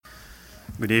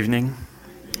Good evening.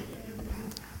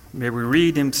 May we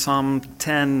read in Psalm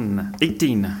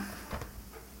 18.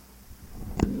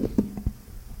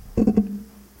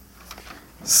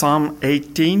 Psalm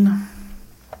 18.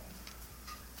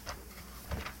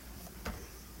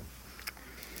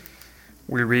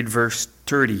 We read verse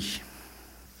 30.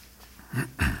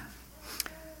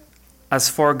 As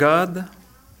for God,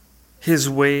 his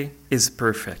way is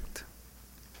perfect.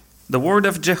 The word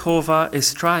of Jehovah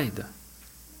is tried.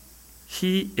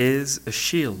 He is a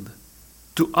shield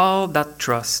to all that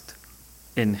trust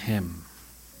in him.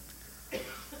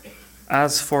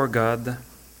 As for God,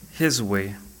 his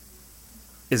way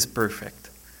is perfect.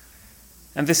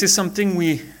 And this is something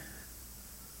we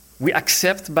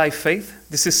accept by faith.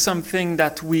 This is something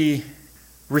that we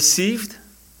received.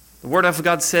 The Word of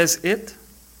God says it.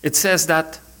 It says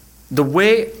that the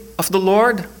way of the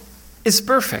Lord is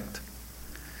perfect.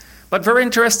 But very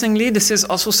interestingly, this is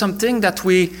also something that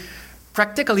we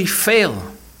practically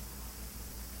fail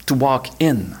to walk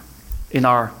in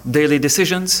our daily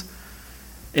decisions,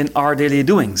 in our daily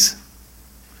doings.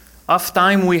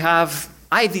 Oftentimes we have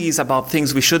ideas about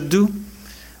things we should do.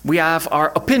 We have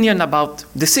our opinion about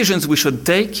decisions we should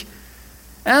take.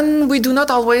 And we do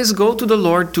not always go to the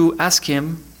Lord to ask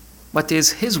him what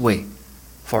is his way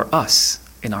for us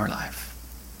in our life.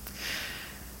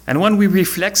 And when we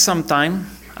reflect sometime,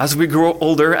 as we grow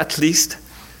older at least,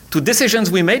 to decisions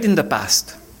we made in the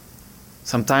past,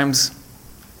 sometimes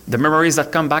the memories that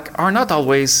come back are not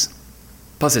always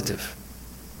positive.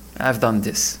 I've done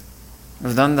this.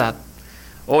 I've done that.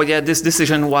 Oh yeah, this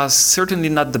decision was certainly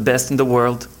not the best in the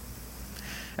world.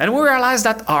 And we realize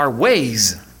that our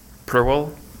ways,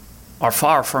 plural, are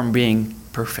far from being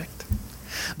perfect.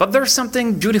 But there's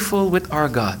something beautiful with our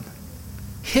God.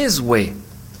 His way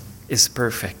is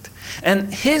perfect.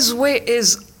 And his way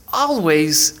is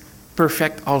always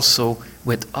perfect also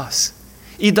with us.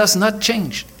 He does not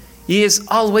change. He is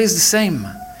always the same.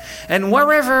 And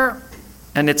wherever,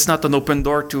 and it's not an open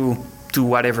door to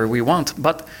whatever we want,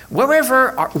 but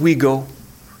wherever we go,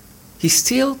 he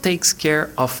still takes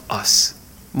care of us,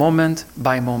 moment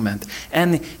by moment.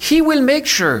 And he will make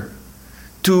sure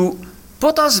to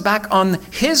put us back on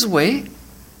his way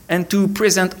and to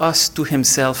present us to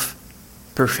himself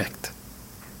perfect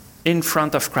in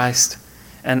front of Christ.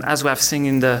 And as we have seen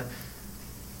in the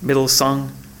middle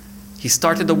song, he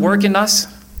started the work in us.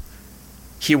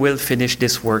 He will finish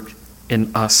this work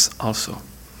in us also.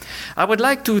 I would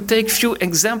like to take a few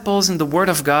examples in the Word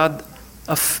of God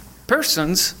of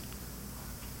persons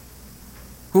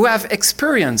who have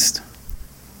experienced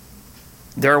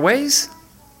their ways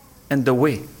and the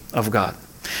way of God.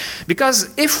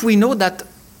 Because if we know that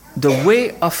the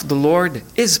way of the Lord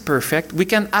is perfect, we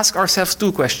can ask ourselves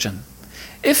two questions.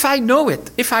 If I know it,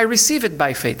 if I receive it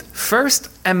by faith, first,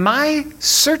 am I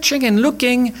searching and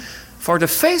looking for the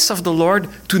face of the Lord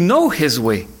to know his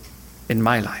way in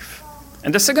my life?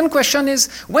 And the second question is,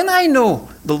 when I know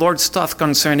the Lord's stuff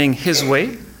concerning his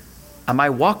way, am I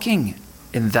walking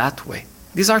in that way?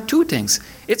 These are two things.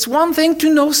 It's one thing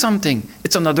to know something.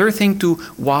 It's another thing to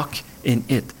walk in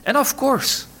it. And of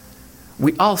course,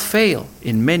 we all fail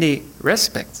in many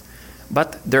respects,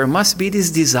 but there must be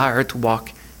this desire to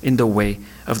walk in the way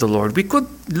of the Lord. We could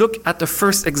look at the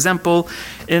first example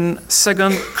in 2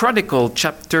 Chronicle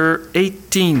chapter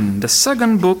 18. The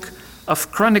second book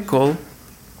of Chronicle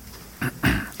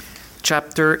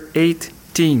chapter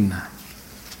 18.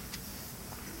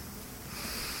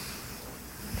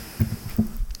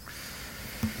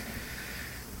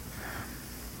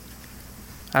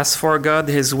 As for God,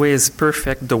 his way is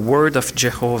perfect. The word of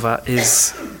Jehovah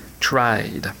is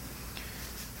tried.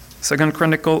 2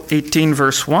 Chronicle 18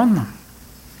 verse 1.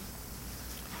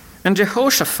 And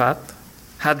Jehoshaphat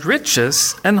had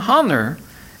riches and honor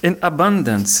in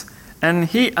abundance, and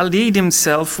he allied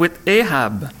himself with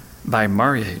Ahab by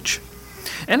marriage.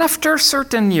 And after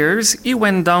certain years, he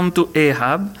went down to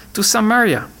Ahab to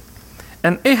Samaria.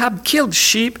 And Ahab killed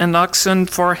sheep and oxen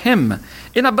for him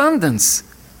in abundance,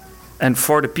 and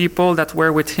for the people that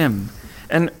were with him,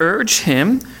 and urged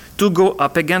him to go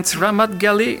up against Ramoth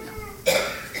Gilead.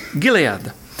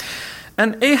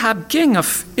 And Ahab, king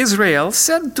of Israel,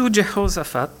 said to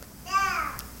Jehoshaphat,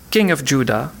 king of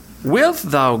Judah, wilt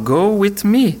thou go with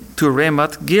me to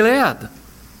Ramoth Gilead?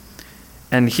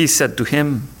 And he said to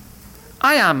him,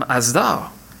 I am as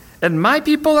thou, and my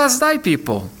people as thy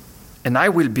people, and I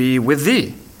will be with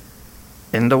thee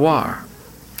in the war.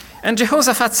 And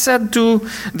Jehoshaphat said to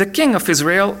the king of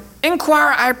Israel,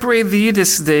 inquire, I pray thee,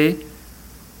 this day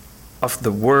of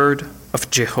the word of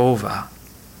Jehovah.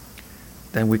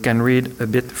 Then we can read a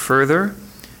bit further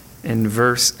in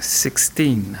verse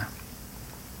 16.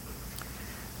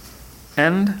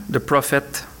 And the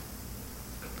prophet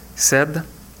said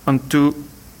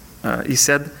he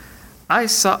said, I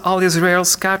saw all Israel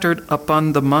scattered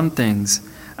upon the mountains,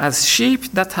 as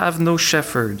sheep that have no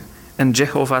shepherd. And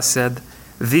Jehovah said,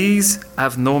 these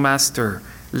have no master.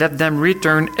 Let them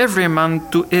return every man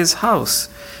to his house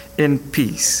in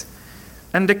peace.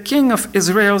 And the king of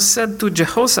Israel said to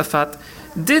Jehoshaphat,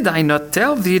 did I not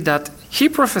tell thee that he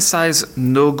prophesies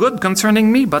no good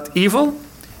concerning me, but evil?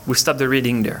 We stop the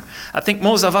reading there. I think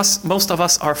most of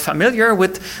us are familiar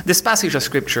with this passage of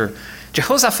Scripture.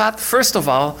 Jehoshaphat, first of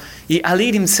all, he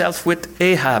allied himself with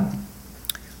Ahab,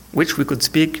 which we could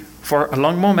speak for a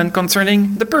long moment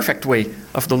concerning the perfect way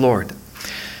of the Lord.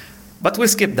 But we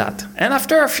skip that. And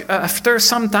after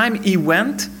some time, he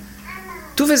went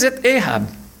to visit Ahab.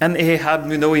 And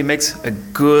Ahab, he makes a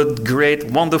good,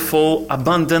 great, wonderful,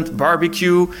 abundant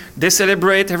barbecue. They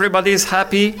celebrate, everybody is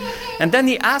happy. And then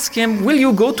he asks him, will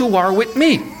you go to war with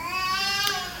me?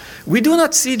 We do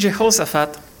not see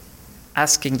Jehoshaphat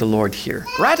asking the Lord here.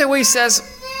 Right away he says,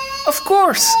 of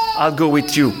course, I'll go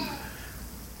with you.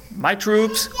 My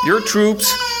troops, your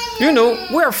troops,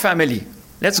 we're family.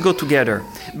 Let's go together.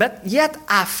 But yet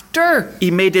after he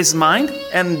made his mind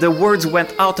and the words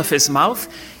went out of his mouth,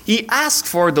 he asked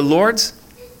for the Lord's.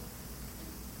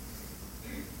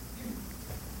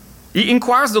 He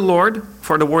inquires the Lord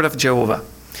for the word of Jehovah.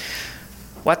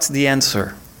 What's the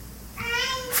answer?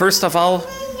 First of all,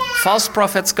 false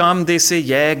prophets come, they say,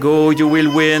 yeah, go, you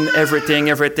will win, everything.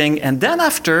 And then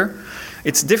after,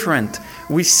 it's different.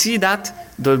 We see that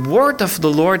the word of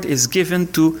the Lord is given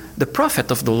to the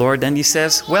prophet of the Lord, and he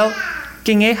says, well,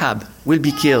 King Ahab will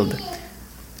be killed.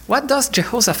 What does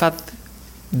Jehoshaphat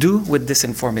do with this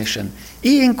information?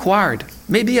 He inquired,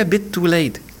 maybe a bit too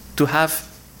late, to have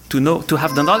the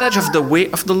knowledge of the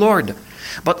way of the Lord.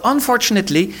 But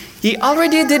unfortunately, he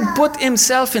already did put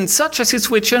himself in such a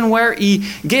situation where he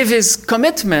gave his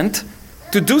commitment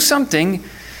to do something,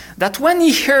 that when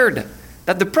he heard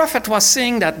that the prophet was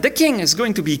saying that the king is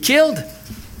going to be killed,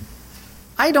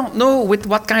 I don't know with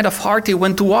what kind of heart he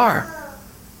went to war.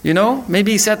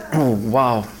 Maybe he said, oh,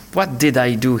 wow, what did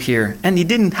I do here? And he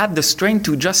didn't have the strength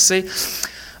to just say,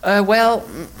 well,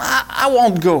 I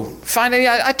won't go. Finally,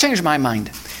 I changed my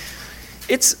mind.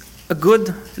 It's a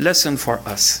good lesson for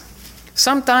us.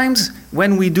 Sometimes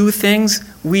when we do things,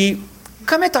 we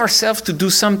commit ourselves to do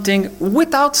something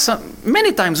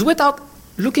many times without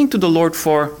looking to the Lord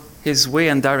for his way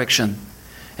and direction.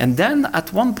 And then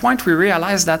at one point we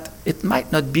realize that it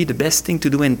might not be the best thing to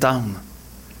do in town.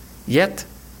 Yet,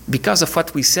 because of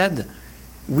what we said,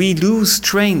 we lose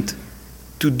strength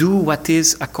to do what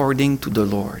is according to the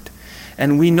Lord.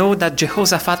 And we know that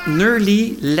Jehoshaphat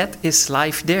nearly let his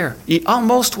life there. He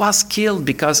almost was killed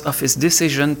because of his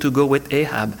decision to go with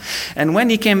Ahab. And when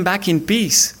he came back in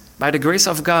peace, by the grace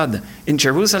of God, in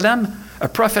Jerusalem, a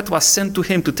prophet was sent to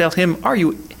him to tell him, are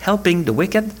you helping the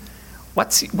wicked?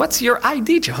 What's your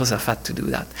idea, Jehoshaphat, to do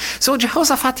that? So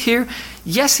Jehoshaphat here,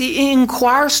 yes, he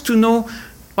inquires to know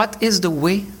what is the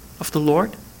way of the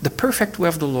Lord, the perfect way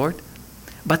of the Lord,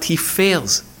 but he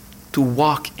fails to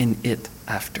walk in it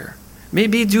after.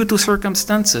 Maybe due to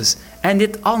circumstances, and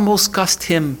it almost cost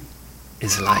him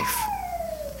his life.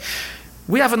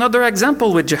 We have another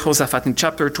example with Jehoshaphat in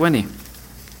chapter 20.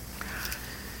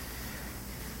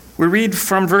 We read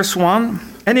from verse 1,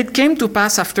 and it came to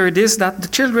pass after this that the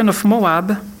children of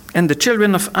Moab and the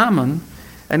children of Ammon,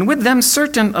 and with them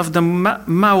certain of the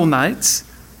Maonites,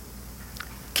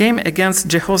 came against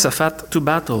Jehoshaphat to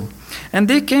battle. And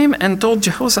they came and told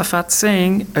Jehoshaphat,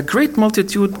 saying, a great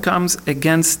multitude comes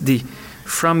against thee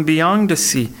from beyond the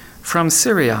sea, from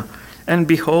Syria. And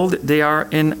behold, they are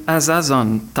in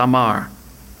Azazon Tamar,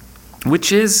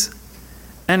 which is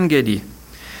En-gedi.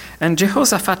 And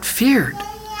Jehoshaphat feared,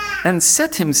 and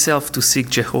set himself to seek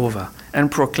Jehovah, and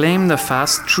proclaimed the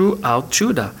fast throughout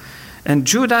Judah. And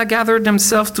Judah gathered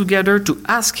themselves together to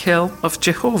ask help of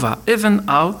Jehovah, even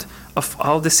out of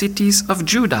all the cities of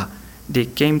Judah. They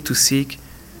came to seek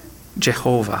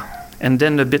Jehovah. And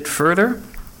then a bit further,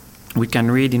 we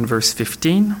can read in verse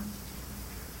 15.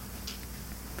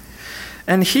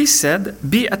 And he said,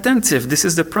 be attentive. This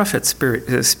is the prophet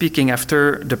speaking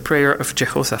after the prayer of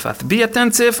Jehoshaphat. Be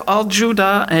attentive, all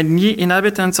Judah, and ye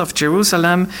inhabitants of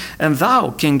Jerusalem, and thou,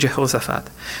 King Jehoshaphat.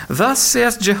 Thus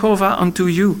saith Jehovah unto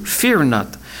you, fear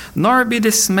not, nor be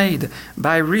dismayed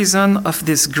by reason of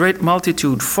this great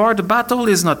multitude, for the battle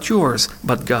is not yours,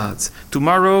 but God's.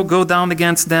 Tomorrow go down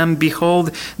against them.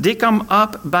 Behold, they come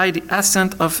up by the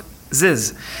ascent of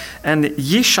Ziz, and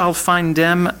ye shall find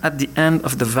them at the end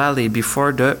of the valley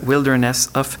before the wilderness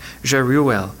of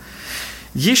Jeruel.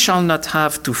 Ye shall not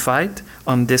have to fight,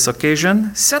 on this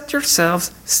occasion, set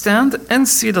yourselves, stand and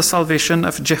see the salvation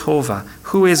of Jehovah,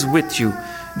 who is with you.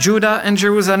 Judah and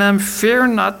Jerusalem, fear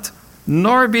not,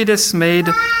 nor be dismayed.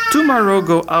 Tomorrow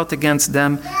go out against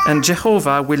them, and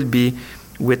Jehovah will be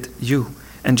with you.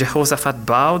 And Jehoshaphat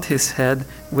bowed his head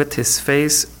with his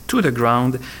face to the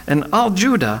ground, and all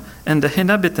Judah and the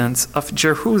inhabitants of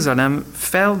Jerusalem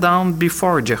fell down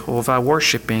before Jehovah,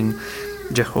 worshiping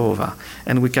Jehovah.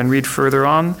 And we can read further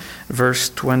on, verse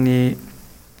 22.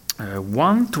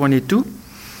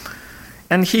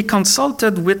 And he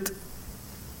consulted with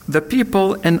the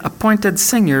people and appointed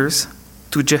singers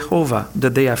to Jehovah the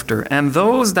day after, and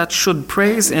those that should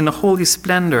praise in holy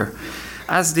splendor,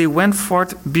 as they went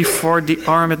forth before the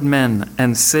armed men,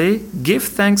 and say, Give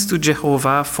thanks to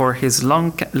Jehovah, for his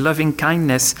loving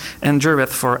kindness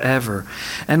endureth forever.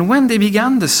 And when they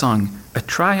began the song, a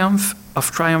triumph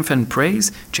and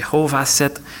praise, Jehovah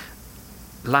set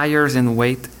liers in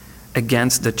wait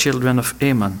against the children of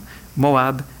Ammon,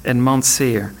 Moab, and Mount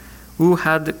Seir, who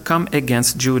had come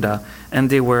against Judah, and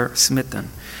they were smitten.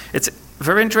 It's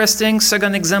very interesting.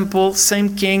 Second example,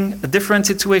 same king, a different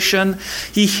situation.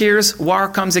 He hears war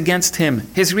comes against him.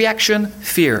 His reaction,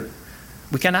 fear.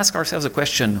 We can ask ourselves a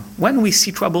question. When we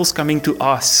see troubles coming to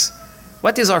us,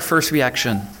 what is our first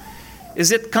reaction?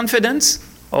 Is it confidence?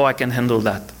 Oh, I can handle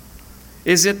that.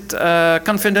 Is it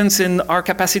confidence in our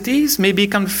capacities? Maybe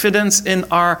confidence in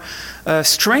our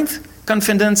strength?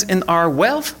 Confidence in our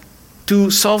wealth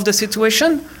to solve the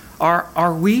situation? Or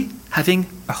are we having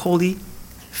a holy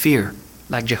fear?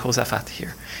 Like Jehoshaphat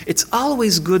here. It's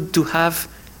always good to have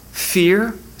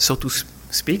fear, so to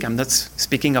speak. I'm not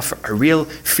speaking of a real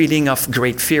feeling of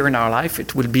great fear in our life.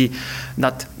 It will be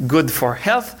not good for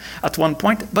health at one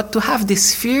point, but to have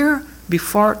this fear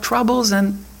before troubles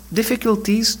and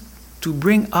difficulties to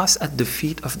bring us at the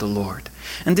feet of the Lord.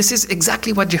 And this is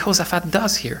exactly what Jehoshaphat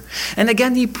does here. And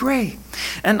again, he prays.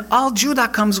 And all Judah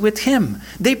comes with him.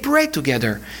 They pray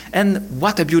together. And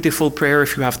what a beautiful prayer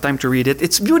if you have time to read it.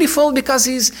 It's beautiful because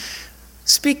he's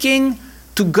speaking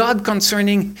to God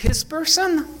concerning his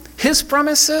person, his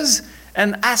promises,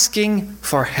 and asking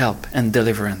for help and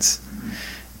deliverance.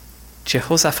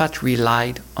 Jehoshaphat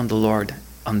relied on the Lord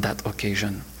on that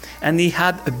occasion. And he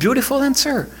had a beautiful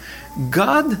answer.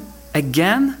 God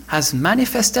again has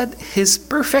manifested his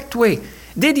perfect way.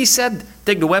 Did he said,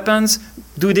 take the weapons,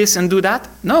 do this and do that?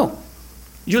 No,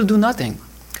 you'll do nothing.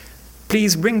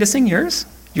 Please bring the singers,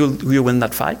 you will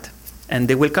not fight, and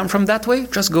they will come from that way,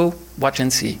 just go, watch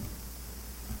and see.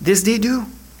 This they do.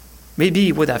 Maybe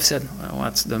he would have said, well,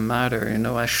 what's the matter?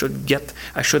 I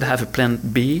should have a plan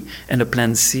B and a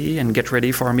plan C and get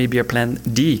ready for maybe a plan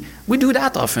D. We do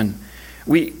that often.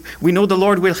 We know the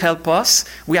Lord will help us.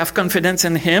 We have confidence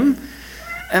in him.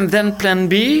 And then plan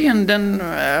B and then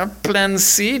plan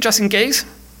C, just in case.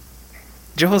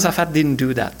 Jehoshaphat didn't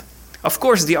do that. Of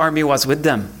course, the army was with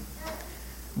them.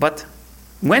 But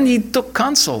when he took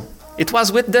counsel, it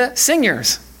was with the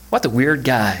singers. What a weird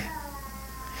guy.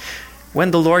 When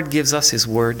the Lord gives us his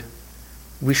word,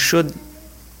 we should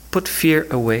put fear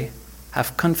away,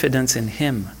 have confidence in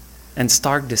him, and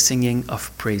start the singing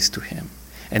of praise to him.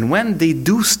 And when they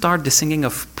do start the singing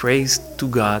of praise to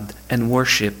God and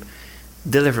worship,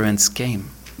 deliverance came.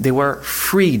 They were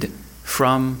freed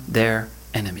from their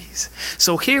enemies.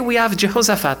 So here we have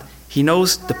Jehoshaphat. He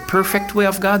knows the perfect way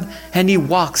of God, and he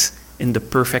walks in the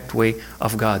perfect way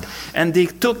of God. And they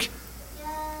took,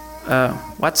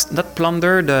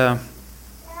 plunder?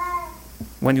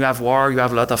 When you have war, you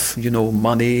have a lot of,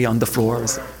 money on the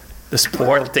floors. The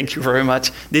spoil, thank you very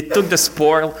much. They took the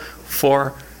spoil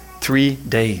for 3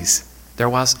 days. There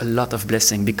was a lot of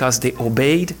blessing because they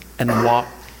obeyed and walked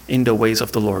in the ways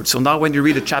of the Lord. So now when you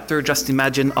read the chapter, just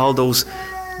imagine all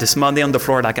this money on the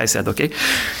floor, like I said, okay?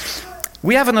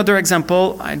 We have another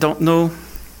example. I don't know.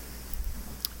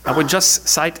 I would just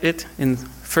cite it in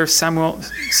 2 Samuel,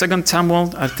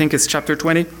 I think it's chapter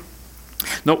 20.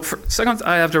 No,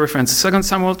 I have the reference. 2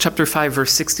 Samuel chapter 5,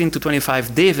 verse 16 to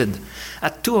 25. David,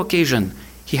 at 2 occasions,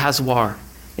 he has war.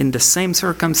 In the same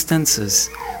circumstances,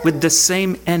 with the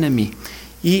same enemy.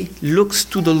 He looks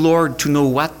to the Lord to know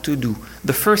what to do.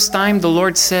 The first time the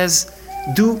Lord says,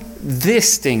 do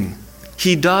this thing.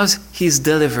 He does, he's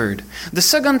delivered. The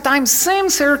second time, same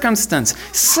circumstance,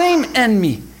 same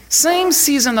enemy, same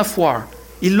season of war.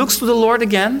 He looks to the Lord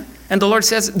again, and the Lord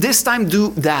says, this time do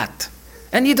that.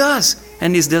 And he does,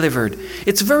 and he's delivered.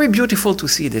 It's very beautiful to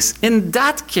see this. In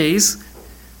that case,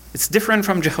 it's different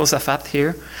from Jehoshaphat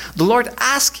here. The Lord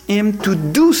asked him to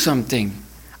do something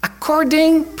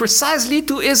according precisely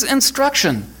to his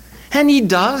instruction. And he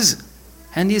does,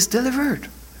 and he's delivered.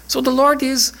 So the Lord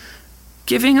is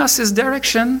giving us his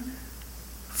direction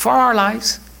for our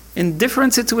lives in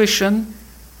different situations,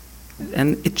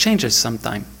 and it changes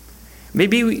sometime.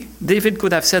 Maybe David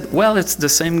could have said, well, it's the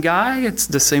same guy, it's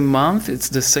the same month, it's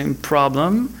the same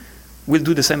problem, we'll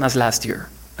do the same as last year.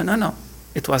 No.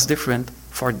 It was different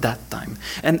for that time.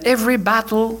 And every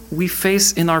battle we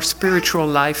face in our spiritual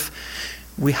life,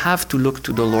 we have to look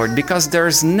to the Lord, because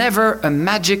there's never a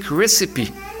magic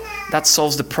recipe that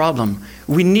solves the problem.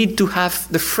 We need to have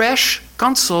the fresh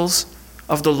counsels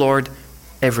of the Lord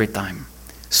every time.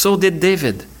 So did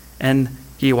David, and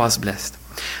he was blessed.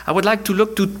 I would like to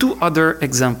look to two other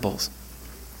examples.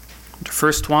 The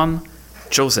first one,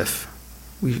 Joseph.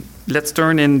 Let's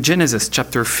turn in Genesis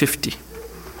chapter 50.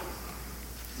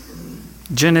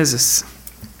 Genesis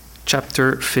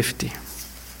chapter 50,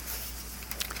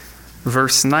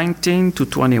 verse 19 to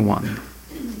 21.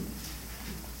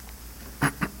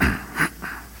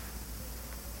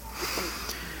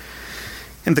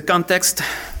 In the context,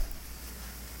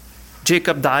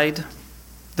 Jacob died.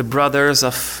 The brothers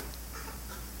of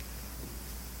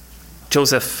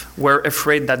Joseph were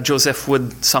afraid that Joseph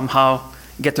would somehow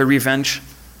get a revenge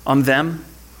on them.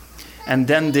 And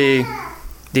then they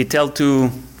tell to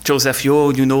Joseph,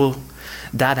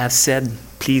 Dad has said,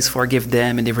 please forgive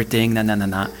them and everything.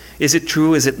 Nah. Is it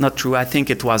true? Is it not true? I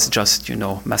think it was just,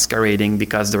 masquerading,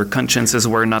 because their consciences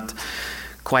were not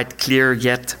quite clear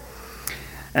yet.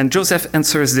 And Joseph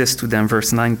answers this to them,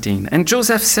 verse 19. And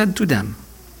Joseph said to them,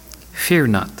 fear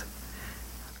not.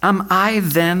 Am I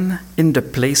then in the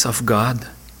place of God?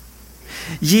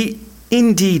 Ye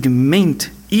indeed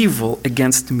meant evil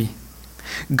against me.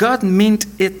 God meant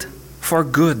it for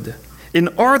good, in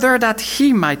order that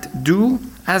he might do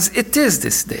as it is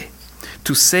this day,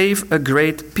 to save a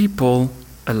great people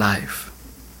alive.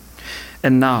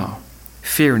 And now,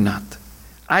 fear not.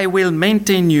 I will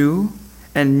maintain you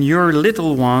and your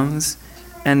little ones.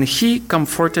 And he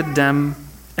comforted them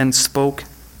and spoke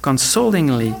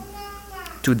consolingly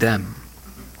to them.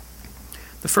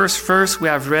 The first verse we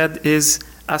have read is,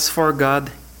 as for God,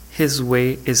 his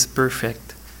way is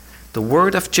perfect. The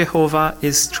word of Jehovah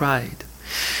is tried.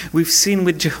 We've seen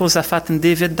with Jehoshaphat and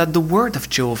David that the word of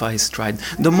Jehovah is tried.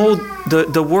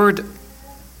 The word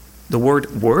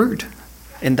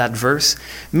in that verse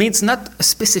means not a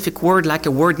specific word like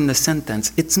a word in a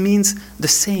sentence. It means the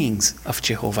sayings of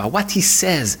Jehovah. What he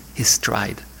says is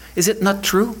tried. Is it not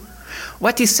true?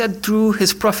 What he said through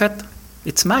his prophet,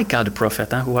 it's Micah the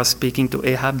prophet who was speaking to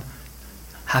Ahab,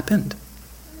 happened.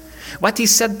 What he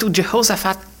said to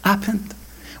Jehoshaphat happened.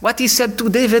 What he said to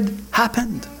David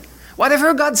happened.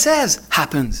 Whatever God says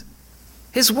happens.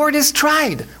 His word is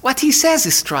tried. What he says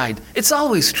is tried. It's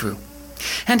always true.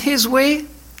 And his way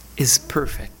is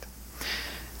perfect.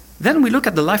 Then we look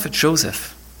at the life of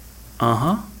Joseph.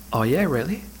 Oh yeah,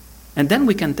 really? And then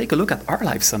we can take a look at our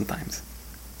life sometimes.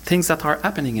 Things that are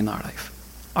happening in our life.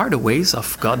 Are the ways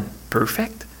of God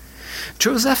perfect?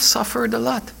 Joseph suffered a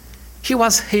lot. He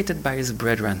was hated by his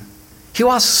brethren. He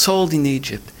was sold in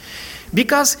Egypt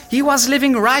because he was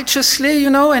living righteously,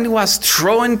 and he was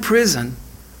thrown in prison.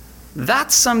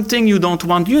 That's something you don't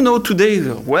want. Today,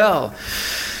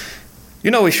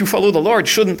 if you follow the Lord, it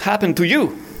shouldn't happen to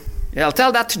you. I'll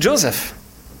tell that to Joseph.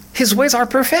 His ways are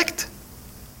perfect.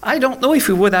 I don't know if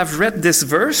he would have read this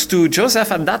verse to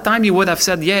Joseph at that time, he would have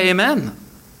said, yeah, amen.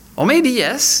 Or maybe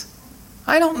yes.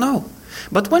 I don't know.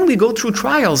 But when we go through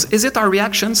trials, is it our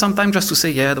reaction sometimes just to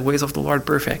say, yeah, the ways of the Lord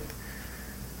perfect?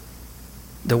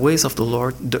 The ways of the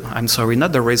Lord,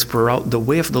 not the ways plural, the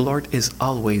way of the Lord is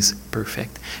always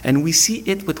perfect. And we see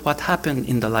it with what happened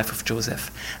in the life of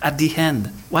Joseph. At the end,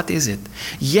 what is it?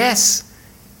 Yes,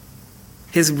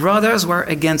 his brothers were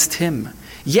against him.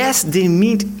 Yes, they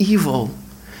meant evil.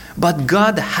 But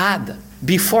God had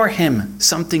before him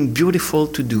something beautiful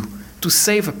to do, to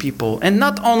save a people. And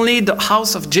not only the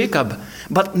house of Jacob,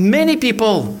 but many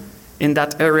people in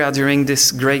that area during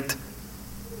this great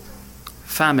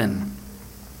famine.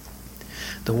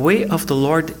 The way of the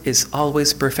Lord is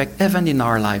always perfect, even in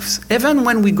our lives. Even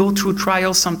when we go through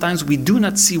trials, sometimes we do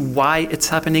not see why it's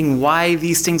happening, why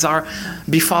these things are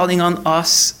befalling on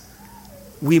us.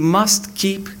 We must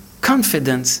keep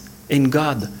confidence in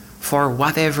God for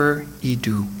whatever he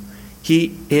do.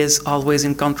 He is always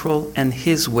in control, and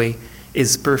his way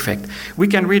is perfect. We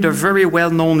can read a very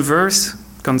well-known verse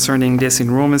concerning this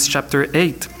in Romans chapter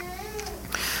 8.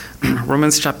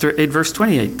 Romans chapter 8, verse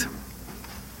 28.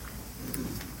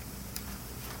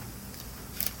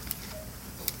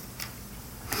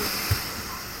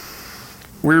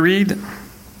 We read,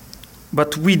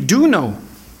 but we do know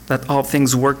that all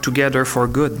things work together for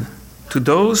good, to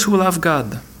those who love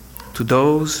God, to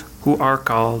those who are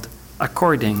called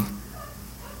according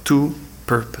to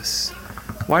purpose.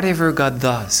 Whatever God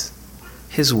does,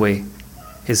 His way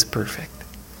is perfect.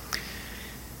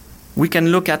 We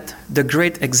can look at the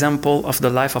great example of the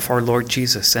life of our Lord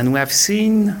Jesus. And we have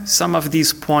seen some of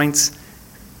these points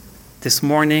this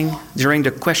morning during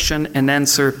the question and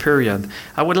answer period.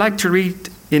 I would like to read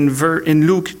in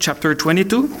Luke chapter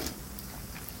 22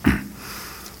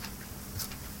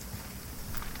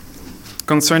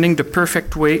 concerning the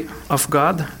perfect way of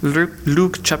God.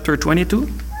 Luke chapter 22.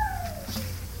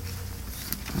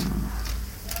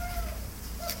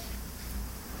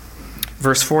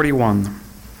 Verse 41.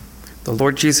 The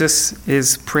Lord Jesus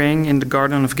is praying in the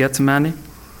Garden of Gethsemane,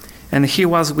 and he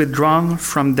was withdrawn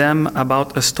from them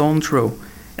about a stone's throw,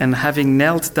 and having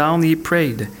knelt down he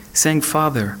prayed, saying,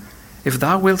 Father, if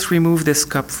thou wilt remove this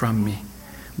cup from me,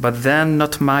 but then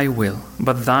not my will,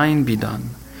 but thine be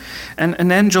done. And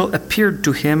an angel appeared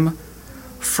to him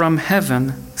from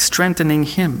heaven, strengthening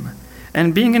him.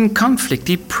 And being in conflict,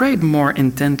 he prayed more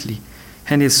intently,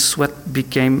 and his sweat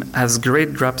became as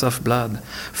great drops of blood,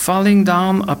 falling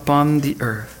down upon the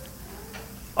earth.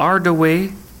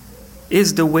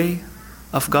 Is the way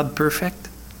of God perfect?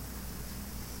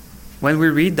 When we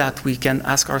read that, we can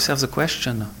ask ourselves a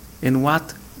question: in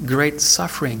what great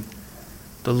suffering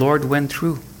the Lord went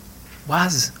through?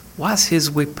 Was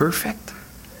his way perfect?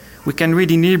 We can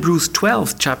read in Hebrews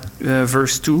 12,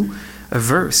 verse 2, a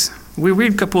verse. We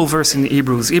read a couple verses in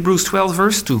Hebrews. Hebrews 12,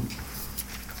 verse 2.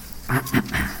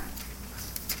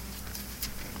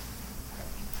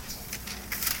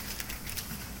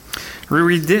 We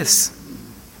read this.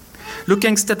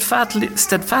 Looking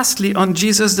steadfastly on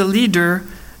Jesus, the leader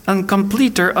and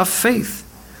completer of faith,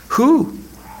 who,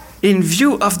 in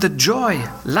view of the joy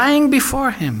lying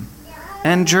before him,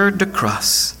 endured the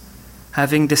cross,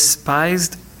 having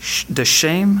despised the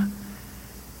shame,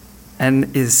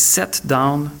 and is set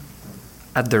down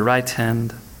at the right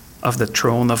hand of the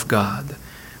throne of God.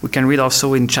 We can read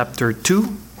also in chapter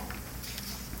 2,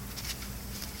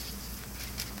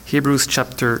 Hebrews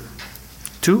chapter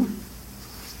 2,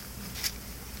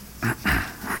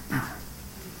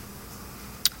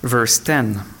 verse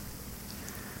 10.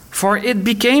 For it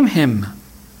became him,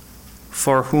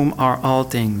 for whom are all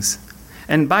things,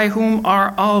 and by whom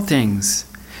are all things,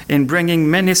 in bringing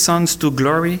many sons to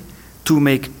glory, to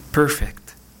make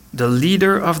perfect the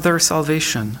leader of their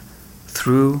salvation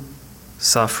through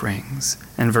sufferings.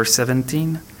 And verse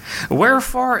 17.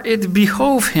 Wherefore it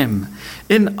behove him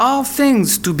in all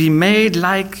things to be made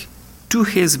like to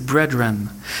his brethren,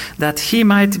 that he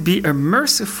might be a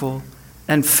merciful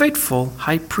and faithful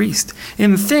high priest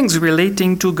in things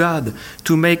relating to God,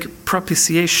 to make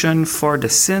propitiation for the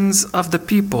sins of the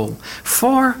people.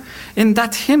 For in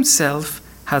that himself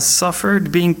has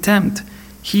suffered being tempted,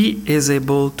 he is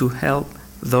able to help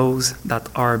those that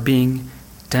are being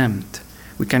tempted.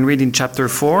 We can read in chapter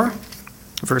 4,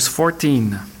 verse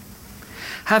 14.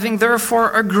 Having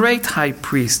therefore a great high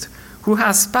priest, who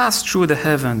has passed through the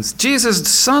heavens, Jesus, the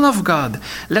Son of God,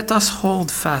 let us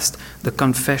hold fast the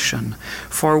confession.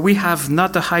 For we have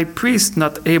not a high priest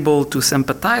not able to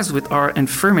sympathize with our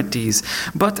infirmities,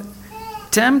 but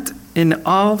tempted in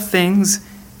all things,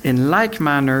 in like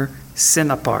manner,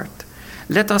 sin apart.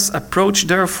 Let us approach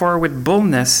therefore with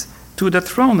boldness to the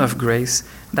throne of grace,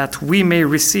 that we may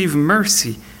receive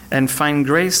mercy and find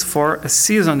grace for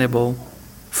seasonable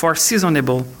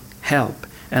help.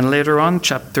 And later on,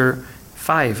 chapter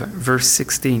 5, verse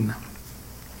 16.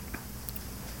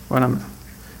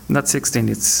 Not 16,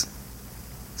 it's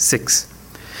 6.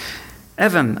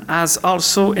 Even as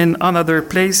also in another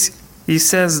place, he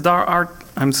says,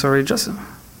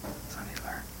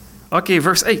 Okay,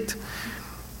 verse 8.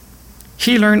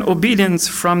 He learned obedience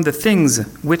from the things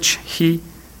which he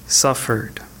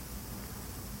suffered.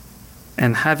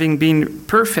 And having been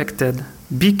perfected,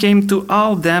 became to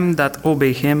all them that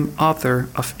obey him author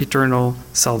of eternal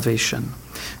salvation.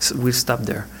 So we'll stop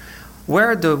there.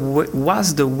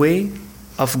 Was the way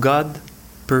of God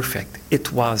perfect?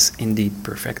 It was indeed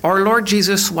perfect. Our Lord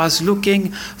Jesus was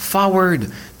looking forward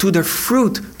to the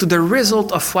fruit, to the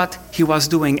result of what he was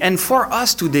doing. And for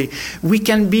us today, we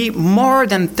can be more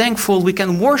than thankful. We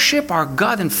can worship our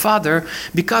God and Father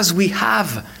because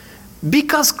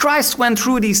Christ went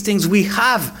through these things, we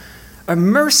have a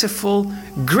merciful,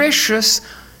 gracious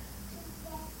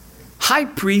high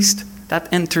priest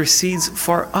that intercedes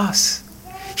for us.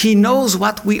 He knows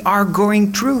what we are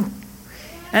going through.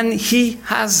 And he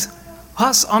has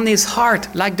us on his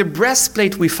heart, like the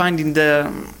breastplate we find in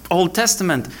the Old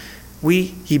Testament.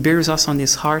 He bears us on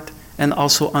his heart and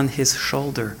also on his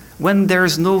shoulder. When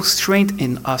there's no strength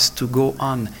in us to go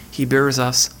on, he bears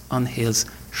us on his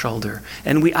shoulder.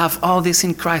 And we have all this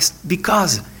in Christ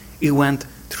because he went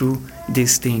through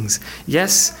these things.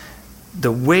 Yes,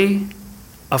 the way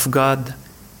of God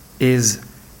is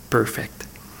perfect.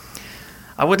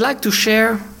 I would like to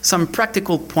share some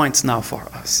practical points now for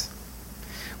us.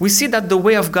 We see that the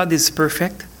way of God is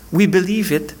perfect. We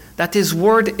believe it, that His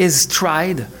word is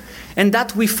tried, and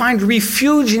that we find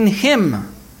refuge in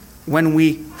Him when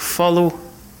we follow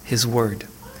His word.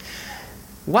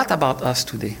 What about us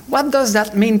today? What does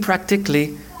that mean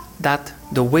practically, that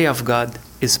the way of God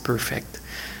is perfect?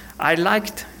 I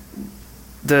liked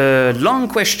the long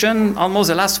question, almost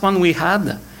the last one we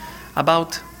had,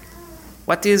 about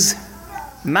what is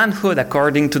manhood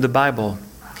according to the Bible.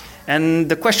 And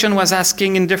the question was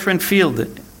asking in different fields: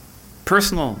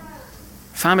 personal,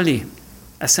 family,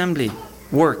 assembly,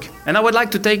 work. And I would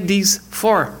like to take these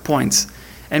 4 points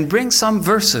and bring some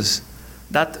verses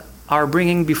that are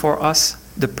bringing before us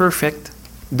the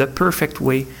perfect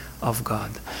way of God.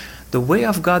 The way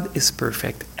of God is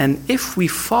perfect. And if we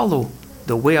follow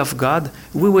the way of God,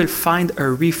 we will find a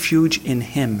refuge in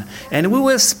Him. And we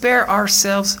will spare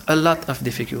ourselves a lot of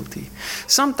difficulty.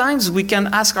 Sometimes we can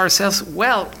ask ourselves,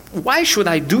 well, why should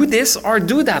I do this or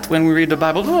do that when we read the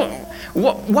Bible?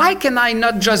 Why can I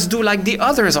not just do like the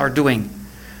others are doing?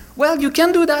 Well, you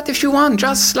can do that if you want,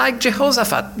 just like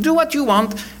Jehoshaphat. Do what you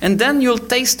want, and then you'll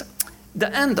taste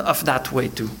the end of that way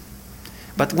too.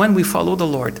 But when we follow the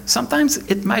Lord, sometimes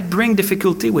it might bring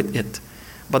difficulty with it,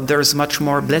 but there's much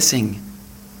more blessing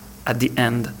at the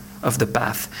end of the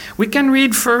path. We can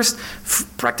read first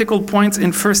practical points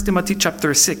in 1 Timothy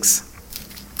chapter 6.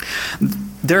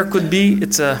 There could be,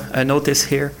 it's a notice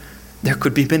here, there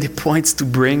could be many points to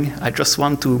bring. I just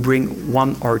want to bring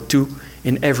 1 or 2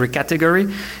 in every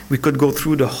category. We could go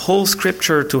through the whole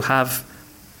scripture to have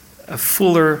a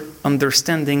fuller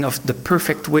understanding of the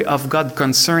perfect way of God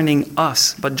concerning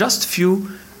us. But just few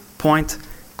points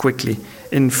quickly.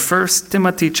 In 1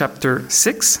 Timothy chapter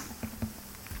 6,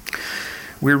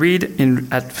 we read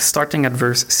starting at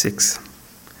verse 6.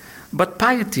 But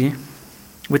piety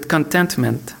with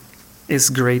contentment is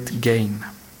great gain.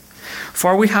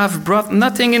 For we have brought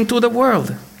nothing into the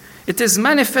world. It is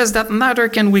manifest that neither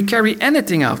can we carry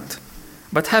anything out.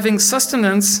 But having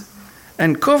sustenance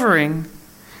and covering,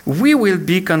 we will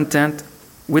be content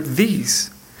with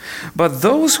these. But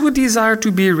those who desire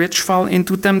to be rich fall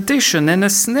into temptation and a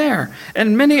snare,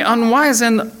 and many unwise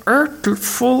and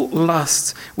hurtful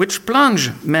lusts, which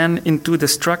plunge men into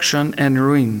destruction and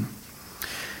ruin.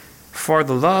 For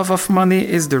the love of money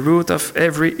is the root of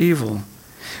every evil,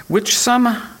 which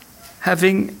some,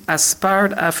 having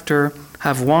aspired after,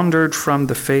 have wandered from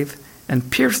the faith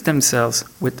and pierced themselves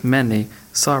with many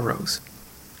sorrows.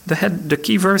 The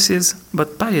key verse is,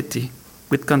 but piety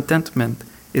with contentment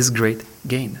is great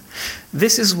gain.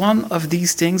 This is one of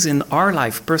these things in our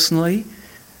life personally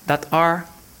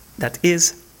that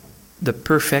is the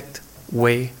perfect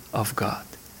way of God.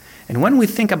 And when we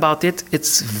think about it,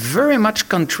 it's very much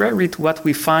contrary to what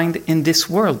we find in this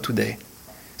world today.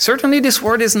 Certainly this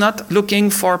world is not looking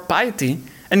for piety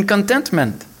and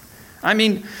contentment. I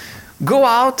mean, go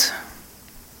out.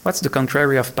 What's the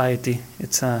contrary of piety?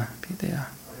 It's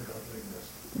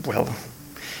well,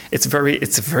 it's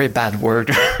a very bad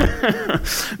word.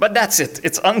 But that's it.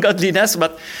 It's ungodliness.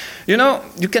 But, you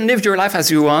can live your life as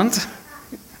you want,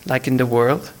 like in the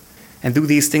world, and do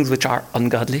these things which are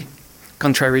ungodly,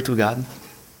 contrary to God.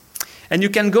 And you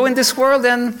can go in this world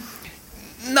and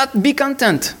not be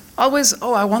content. Always,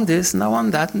 I want this, and I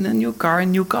want that, and a new car,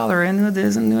 and new color, and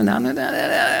this, and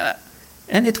that.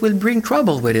 And it will bring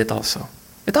trouble with it also.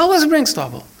 It always brings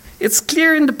trouble. It's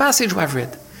clear in the passage we've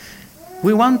read.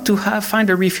 We want to find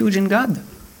a refuge in God.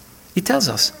 He tells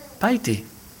us, piety,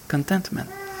 contentment.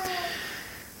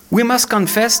 We must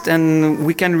confess, and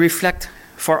we can reflect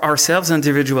for ourselves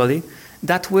individually,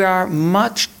 that we are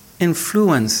much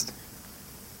influenced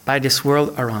by this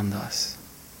world around us.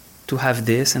 To have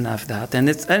this and have that. And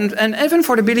even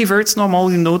for the believer, it's normal,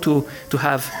 to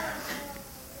have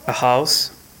a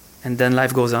house, and then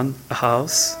life goes on, a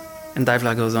house, and life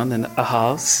goes on, and a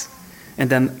house, and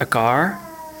then a car,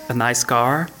 a nice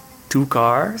car, 2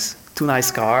 cars, 2 nice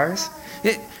cars.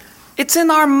 It's in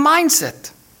our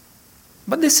mindset.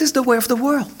 But this is the way of the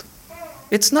world.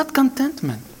 It's not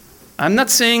contentment. I'm not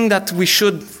saying that we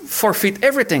should forfeit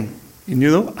everything.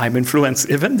 I'm influenced.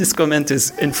 Even this comment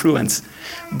is influence.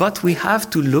 But we have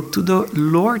to look to the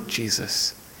Lord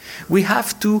Jesus. We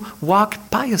have to walk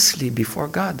piously before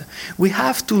God. We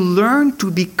have to learn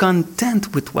to be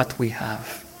content with what we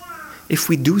have. If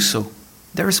we do so,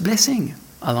 there is blessing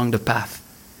along the path.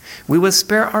 We will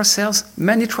spare ourselves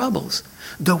many troubles.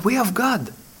 The way of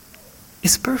God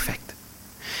is perfect.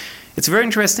 It's very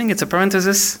interesting. It's a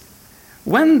parenthesis.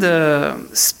 When the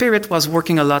Spirit was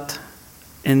working a lot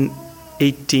in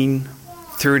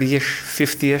 1830-ish,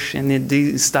 50-ish, and in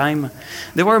this time,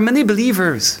 there were many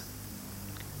believers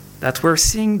that were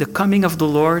seeing the coming of the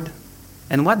Lord,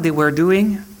 and what they were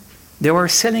doing, they were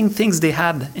selling things they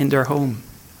had in their home,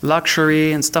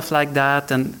 luxury and stuff like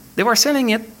that, and they were selling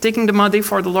it, taking the money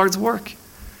for the Lord's work.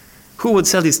 Who would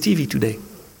sell his TV today?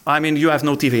 I mean, you have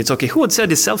no TV, it's okay. Who would sell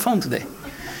his cell phone today?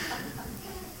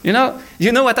 You know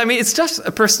what I mean? It's just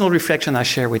a personal reflection I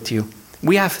share with you.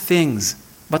 We have things,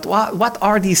 but what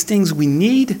are these things we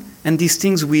need and these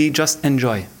things we just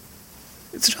enjoy?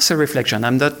 It's just a reflection.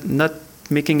 I'm not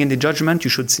making any judgment.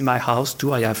 You should see my house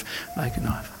too. I have,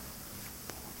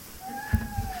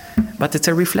 but it's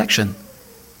a reflection.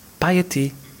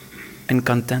 Piety and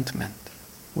contentment.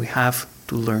 We have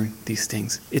to learn these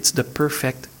things. It's the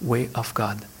perfect way of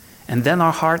God. And then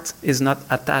our heart is not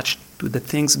attached to the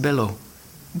things below,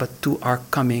 but to our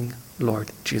coming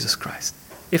Lord Jesus Christ.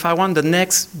 If I want the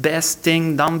next best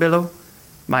thing down below,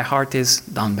 my heart is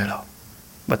down below.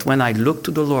 But when I look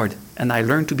to the Lord and I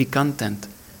learn to be content,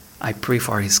 I pray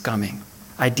for his coming.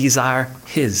 I desire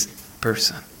his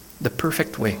person, the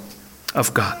perfect way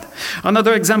of God.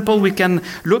 Another example we can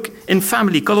look in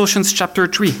family, Colossians chapter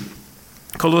 3.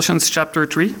 Colossians chapter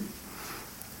 3.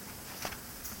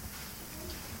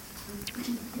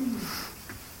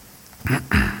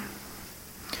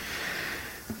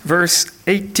 Verse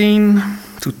 18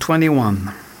 to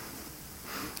 21.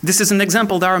 This is an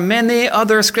example. There are many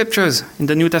other scriptures in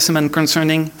the New Testament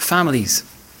concerning families,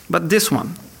 but this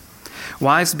one.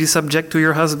 Wives, be subject to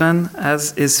your husband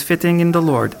as is fitting in the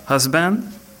Lord.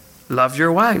 Husband, love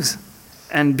your wives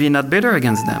and be not bitter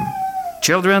against them.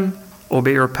 Children,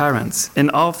 obey your parents in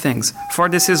all things, for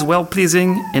this is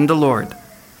well-pleasing in the Lord.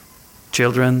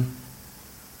 Children,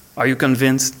 are you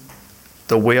convinced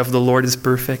the way of the Lord is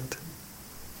perfect?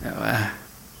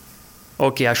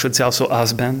 Okay, I should say also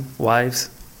husband, wives.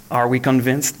 Are we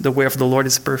convinced the way of the Lord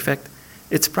is perfect?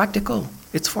 It's practical.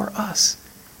 It's for us.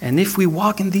 And if we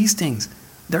walk in these things,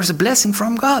 there's a blessing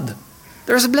from God.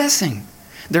 There's a blessing.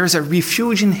 There's a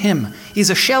refuge in him. He's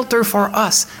a shelter for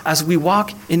us as we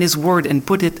walk in his word and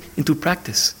put it into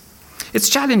practice. It's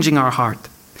challenging our heart.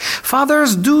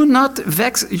 Fathers, do not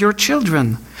vex your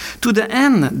children to the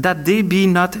end that they be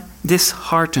not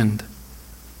disheartened.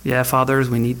 Yeah, fathers,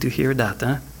 we need to hear that.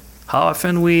 How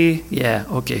often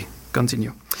okay,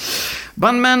 continue.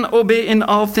 Bondmen, obey in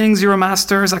all things your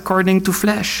masters according to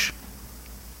flesh.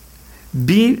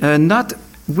 Be not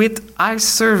with eye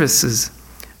services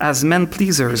as men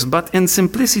pleasers, but in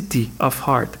simplicity of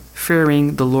heart,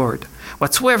 fearing the Lord.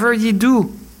 Whatsoever ye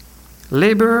do,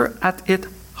 labor at it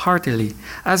heartily,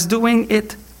 as doing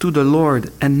it to the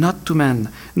Lord and not to men,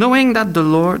 knowing that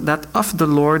of the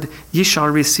Lord ye shall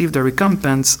receive the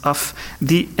recompense of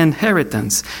the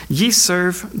inheritance. Ye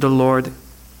serve the Lord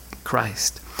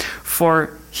Christ.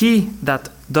 For he that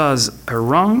does a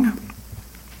wrong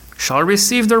shall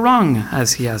receive the wrong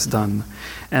as he has done,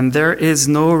 and there is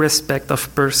no respect of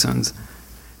persons.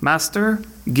 Master,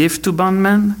 give to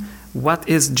bondmen what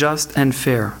is just and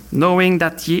fair, knowing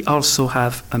that ye also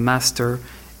have a master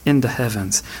in the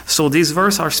heavens. So these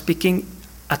verses are speaking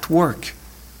at work.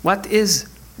 What is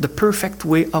the perfect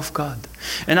way of God?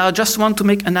 And I just want to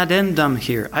make an addendum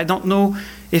here. I don't know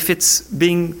if it's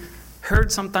being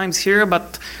heard sometimes here,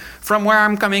 but from where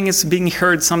I'm coming, it's being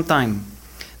heard sometime.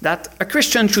 That a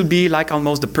Christian should be like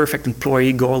almost the perfect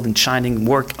employee, gold and shining,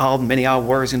 work all many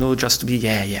hours, just to be,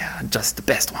 just the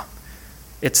best one.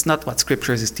 It's not what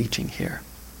Scripture is teaching here.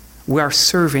 We are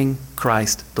serving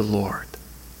Christ the Lord.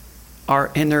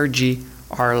 Our energy,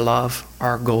 our love,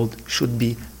 our gold should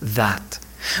be that.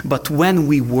 But when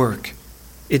we work,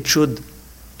 it should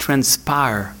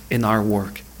transpire in our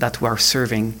work that we are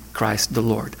serving Christ the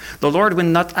Lord. The Lord will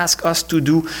not ask us to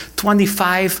do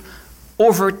 25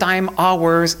 overtime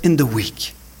hours in the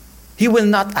week. He will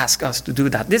not ask us to do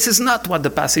that. This is not what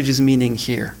the passage is meaning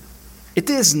here. It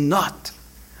is not.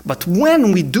 But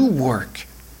when we do work,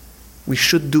 we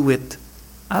should do it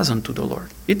as unto the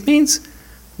Lord. It means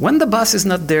when the boss is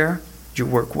not there, you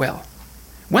work well.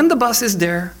 When the boss is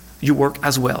there, you work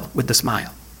as well with the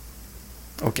smile.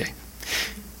 Okay.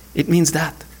 It means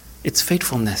that. It's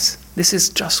faithfulness. This is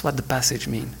just what the passage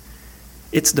means.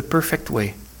 It's the perfect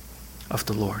way of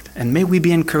the Lord. And may we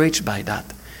be encouraged by that.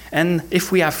 And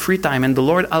if we have free time and the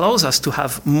Lord allows us to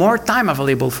have more time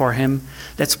available for him,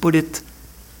 let's put it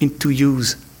into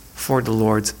use for the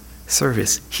Lord's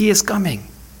service. He is coming.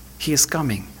 He is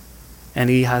coming. And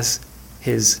he has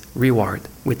his reward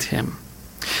with him.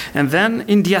 And then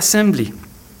in the assembly,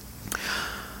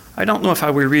 I don't know if I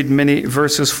will read many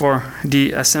verses for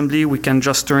the assembly. We can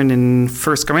just turn in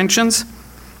 1 Corinthians.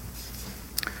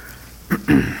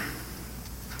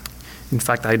 In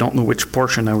fact, I don't know which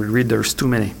portion I will read. There's too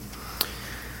many.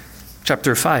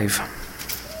 Chapter 5.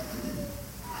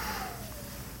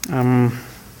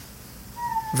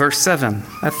 Verse 7.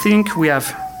 I think we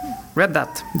have read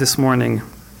that this morning,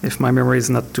 if my memory is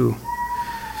not too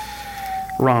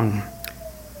wrong.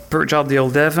 Purge out the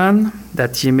old leaven,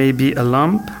 that ye may be a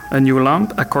new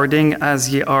lump, according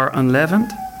as ye are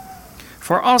unleavened.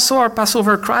 For also our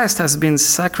Passover Christ has been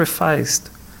sacrificed,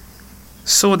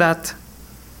 so that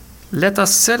let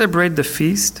us celebrate the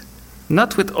feast,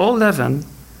 not with old leaven,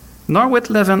 nor with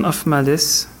leaven of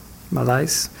malice,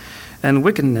 and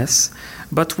wickedness,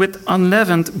 but with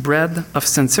unleavened bread of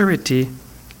sincerity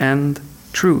and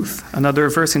truth. Another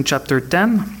verse in chapter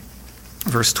 10,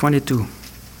 verse 22.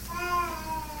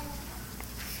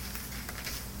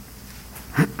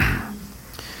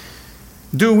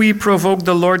 Do we provoke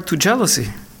the Lord to jealousy?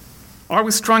 Are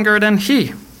we stronger than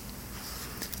He?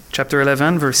 Chapter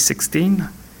 11, verse 16.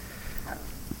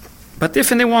 But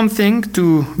if anyone think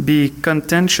to be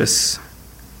contentious,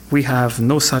 we have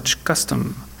no such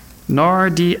custom, nor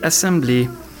the assembly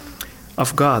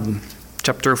of God.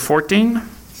 Chapter 14,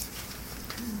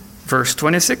 verse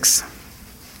 26.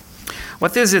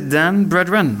 What is it then,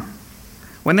 brethren?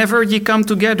 Whenever ye come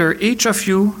together, each of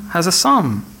you has a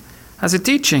psalm, has a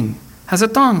teaching, has a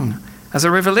tongue, has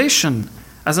a revelation,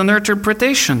 has an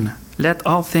interpretation. Let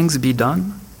all things be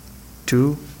done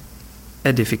to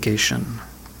edification.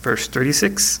 Verse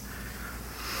 36.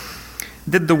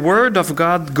 Did the word of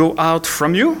God go out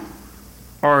from you,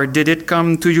 or did it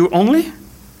come to you only?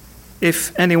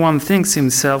 If anyone thinks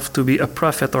himself to be a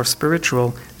prophet or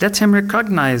spiritual, let him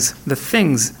recognize the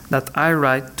things that I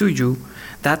write to you,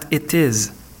 that it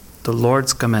is the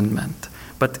Lord's commandment.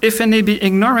 But if any be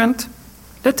ignorant,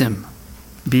 let him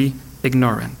be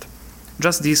ignorant.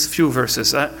 Just these few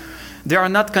verses. They are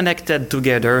not connected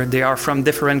together. They are from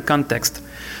different contexts.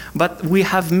 But we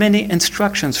have many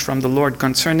instructions from the Lord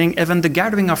concerning even the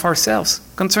gathering of ourselves,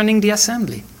 concerning the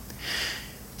assembly.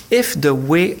 If the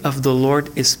way of the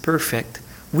Lord is perfect,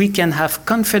 we can have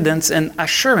confidence and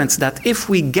assurance that if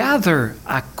we gather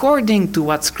according to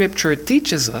what Scripture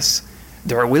teaches us,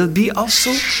 there will be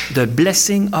also the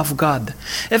blessing of God.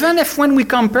 Even if when we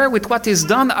compare with what is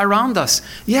done around us,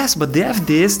 yes, but they have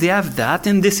this, they have that,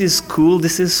 and this is cool,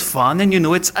 this is fun, and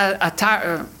it's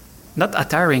not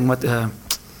attiring, what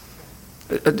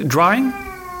drawing?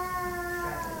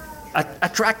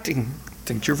 Attracting.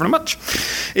 Thank you very much.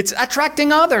 It's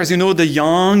attracting others, the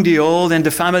young, the old, and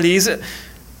the families.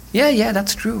 Yeah,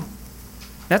 that's true.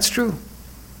 That's true.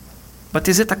 But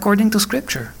is it according to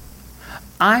Scripture?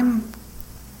 I'm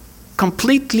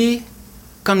completely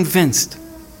convinced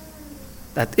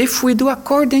that if we do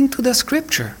according to the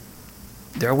Scripture,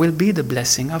 there will be the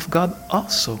blessing of God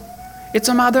also. It's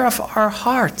a matter of our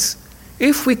hearts.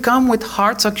 If we come with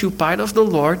hearts occupied of the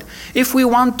Lord, if we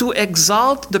want to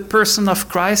exalt the person of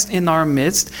Christ in our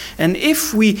midst, and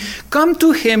if we come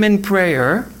to Him in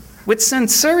prayer with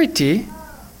sincerity,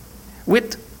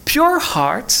 with pure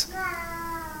hearts,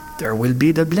 there will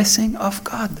be the blessing of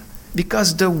God,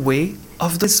 because the way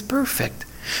of this is perfect.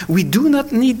 We do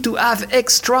not need to have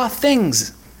extra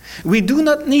things. We do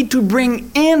not need to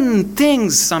bring in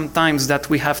things sometimes that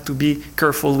we have to be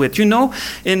careful with.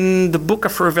 In the book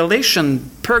of Revelation,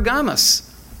 Pergamos,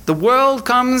 the world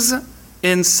comes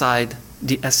inside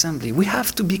the assembly. We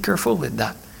have to be careful with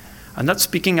that. I'm not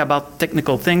speaking about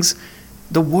technical things.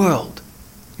 The world,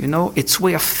 its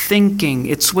way of thinking,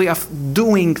 its way of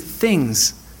doing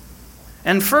things.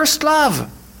 And first love.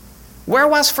 Where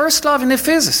was first love in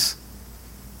Ephesus?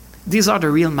 These are the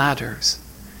real matters.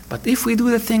 But if we do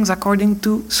the things according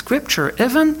to Scripture,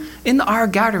 even in our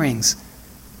gatherings,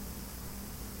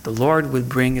 the Lord will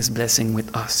bring His blessing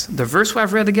with us. The verse we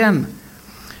have read again.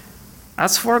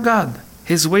 As for God,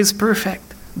 His way is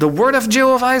perfect. The word of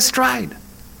Jehovah is tried.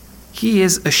 He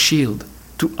is a shield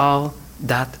to all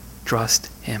that trust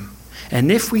Him.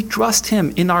 And if we trust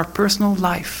Him in our personal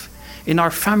life, in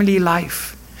our family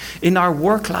life, in our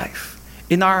work life,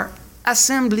 in our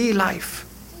assembly life,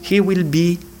 He will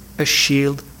be a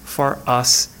shield for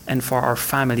us and for our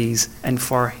families and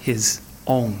for His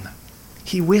own.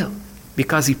 He will,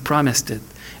 because He promised it.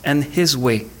 And His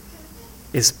way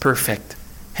is perfect.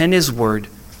 And His word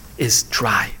is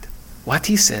tried. What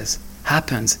He says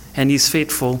happens, and He's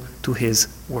faithful to His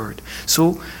word.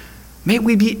 So may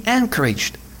we be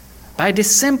encouraged by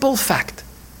this simple fact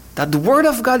that the word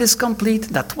of God is complete,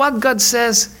 that what God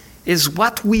says is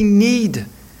what we need,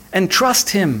 and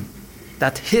trust Him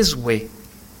that His way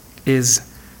is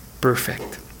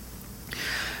perfect.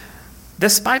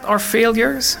 Despite our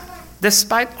failures,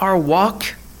 despite our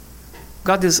walk,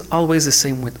 God is always the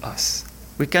same with us.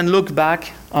 We can look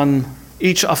back on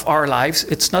each of our lives.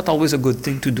 It's not always a good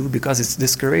thing to do because it's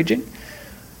discouraging.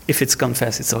 If it's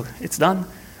confessed, it's done.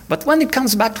 But when it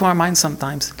comes back to our mind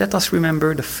sometimes, let us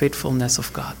remember the faithfulness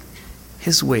of God.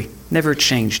 His way never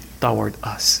changed toward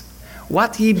us.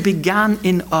 What He began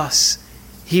in us,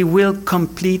 He will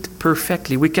complete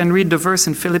perfectly. We can read the verse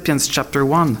in Philippians chapter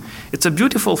 1. It's a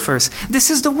beautiful verse. This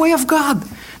is the way of God.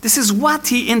 This is what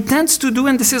He intends to do,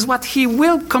 and this is what He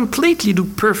will completely do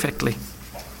perfectly.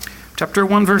 Chapter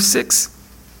 1, verse 6.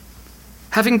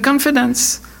 Having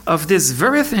confidence of this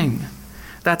very thing,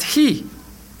 that He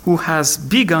who has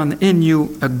begun in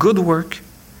you a good work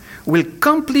will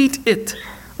complete it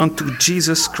unto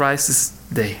Jesus Christ's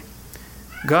day.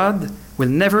 God will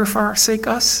never forsake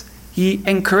us. He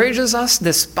encourages us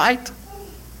despite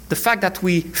the fact that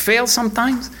we fail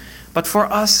sometimes. But for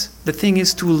us, the thing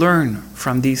is to learn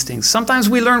from these things. Sometimes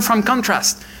we learn from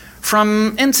contrast,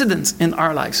 from incidents in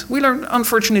our lives. We learn,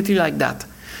 unfortunately, like that.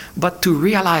 But to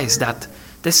realize that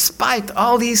despite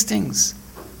all these things,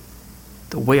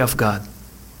 the way of God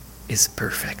is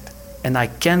perfect. And I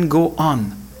can go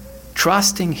on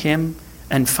trusting Him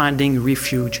and finding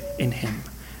refuge in Him.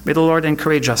 May the Lord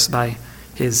encourage us by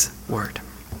His word.